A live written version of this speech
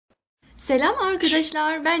Selam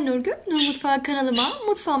arkadaşlar, ben Nurgül. Nurmutfagi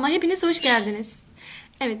mutfağıma hepiniz hoş geldiniz.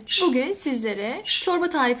 Evet, bugün sizlere çorba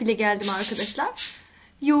tarifiyle geldim arkadaşlar.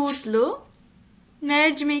 Yoğurtlu,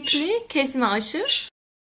 mercimekli kesme aşı,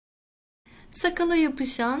 sakala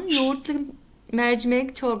yapışan yoğurtlu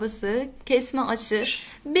mercimek çorbası, kesme aşı,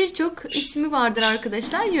 birçok ismi vardır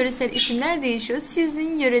arkadaşlar. Yöresel isimler değişiyor.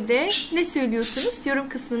 Sizin yörede ne söylüyorsunuz? Yorum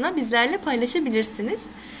kısmına bizlerle paylaşabilirsiniz.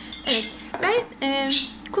 Evet, ben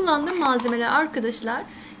kullandığım malzemeler arkadaşlar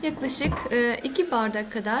yaklaşık 2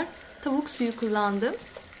 bardak kadar tavuk suyu kullandım.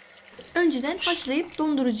 Önceden haşlayıp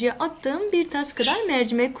dondurucuya attığım bir tas kadar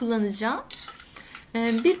mercimek kullanacağım.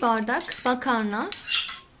 1 bardak makarna,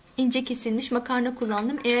 ince kesilmiş makarna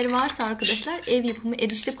kullandım. Eğer varsa arkadaşlar ev yapımı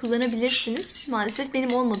erişte kullanabilirsiniz. Maalesef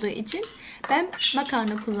benim olmadığı için ben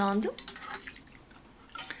makarna kullandım.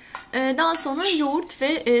 Daha sonra yoğurt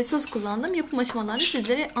ve sos kullandım. Yapım aşamalarını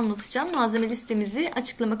sizlere anlatacağım. Malzeme listemizi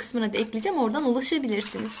açıklama kısmına da ekleyeceğim. Oradan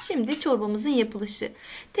ulaşabilirsiniz. Şimdi çorbamızın yapılışı.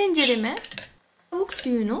 Tencereme tavuk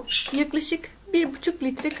suyunu yaklaşık 1,5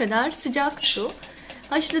 litre kadar sıcak su,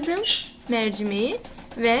 haşladığım mercimeği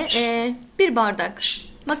ve 1 bardak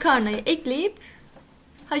makarnayı ekleyip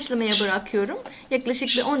haşlamaya bırakıyorum. Yaklaşık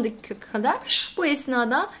bir 10 dakika kadar. Bu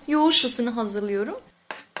esnada yoğurt sosunu hazırlıyorum.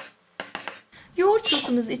 Yoğurt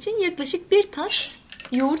sosumuz için yaklaşık bir tas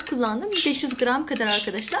yoğurt kullandım. 500 gram kadar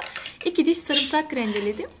arkadaşlar. 2 diş sarımsak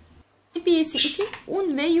rendeledim. Terbiyesi için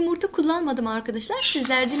un ve yumurta kullanmadım arkadaşlar.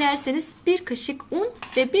 Sizler dilerseniz 1 kaşık un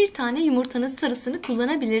ve 1 tane yumurtanın sarısını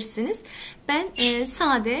kullanabilirsiniz. Ben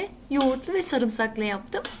sade, yoğurtlu ve sarımsaklı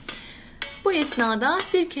yaptım. Bu esnada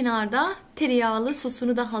bir kenarda tereyağlı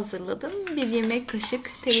sosunu da hazırladım. 1 yemek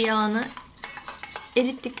kaşık tereyağını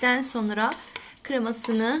erittikten sonra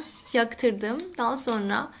kremasını yaktırdım. Daha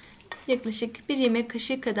sonra yaklaşık 1 yemek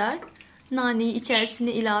kaşığı kadar naneyi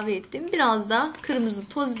içerisine ilave ettim. Biraz da kırmızı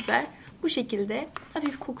toz biber. Bu şekilde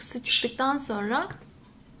hafif kokusu çıktıktan sonra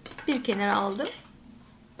bir kenara aldım.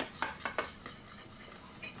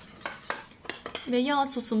 Ve yağ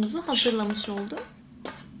sosumuzu hazırlamış oldum.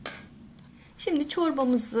 Şimdi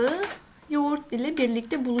çorbamızı yoğurt ile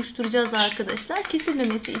birlikte buluşturacağız arkadaşlar.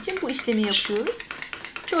 Kesilmemesi için bu işlemi yapıyoruz.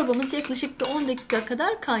 Çorbamız yaklaşık 10 dakika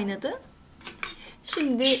kadar kaynadı.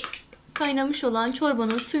 Şimdi kaynamış olan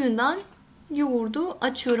çorbanın suyundan yoğurdu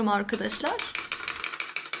açıyorum arkadaşlar.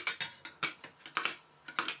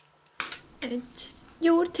 Evet,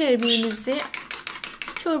 yoğurt terbiyemizi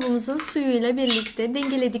çorbamızın suyuyla birlikte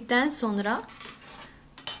dengeledikten sonra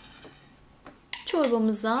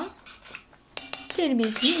çorbamıza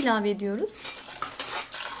terbiyesini ilave ediyoruz.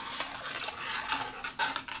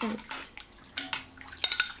 Evet.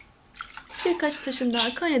 Birkaç taşım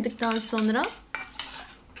daha kaynadıktan sonra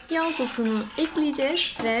yağ sosunu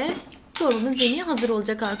ekleyeceğiz ve çorbamız yemeğe hazır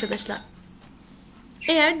olacak arkadaşlar.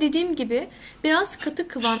 Eğer dediğim gibi biraz katı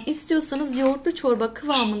kıvam istiyorsanız yoğurtlu çorba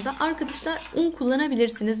kıvamında arkadaşlar un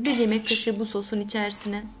kullanabilirsiniz. 1 yemek kaşığı bu sosun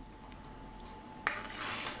içerisine.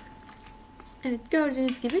 Evet,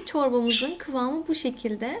 gördüğünüz gibi çorbamızın kıvamı bu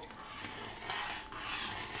şekilde.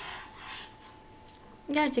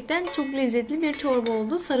 Gerçekten çok lezzetli bir çorba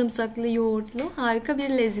oldu. Sarımsaklı, yoğurtlu, harika bir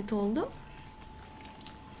lezzet oldu.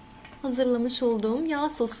 Hazırlamış olduğum yağ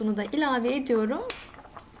sosunu da ilave ediyorum.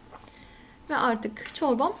 Ve artık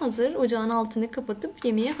çorbam hazır. Ocağın altını kapatıp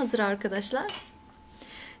yemeğe hazır arkadaşlar.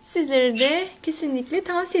 Sizlere de kesinlikle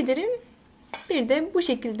tavsiye ederim. Bir de bu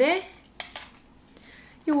şekilde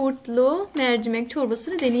yoğurtlu mercimek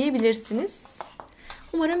çorbasını deneyebilirsiniz.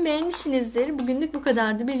 Umarım beğenmişsinizdir. Bugünlük bu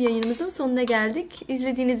kadardı. Bir yayınımızın sonuna geldik.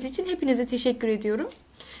 İzlediğiniz için hepinize teşekkür ediyorum.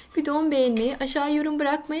 Videomu beğenmeyi, aşağı yorum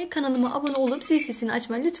bırakmayı, kanalıma abone olup zil sesini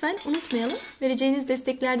açmayı lütfen unutmayalım. Vereceğiniz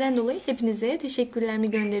desteklerden dolayı hepinize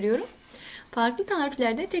teşekkürlerimi gönderiyorum. Farklı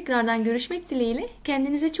tariflerde tekrardan görüşmek dileğiyle.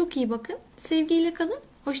 Kendinize çok iyi bakın. Sevgiyle kalın.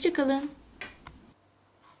 Hoşça kalın.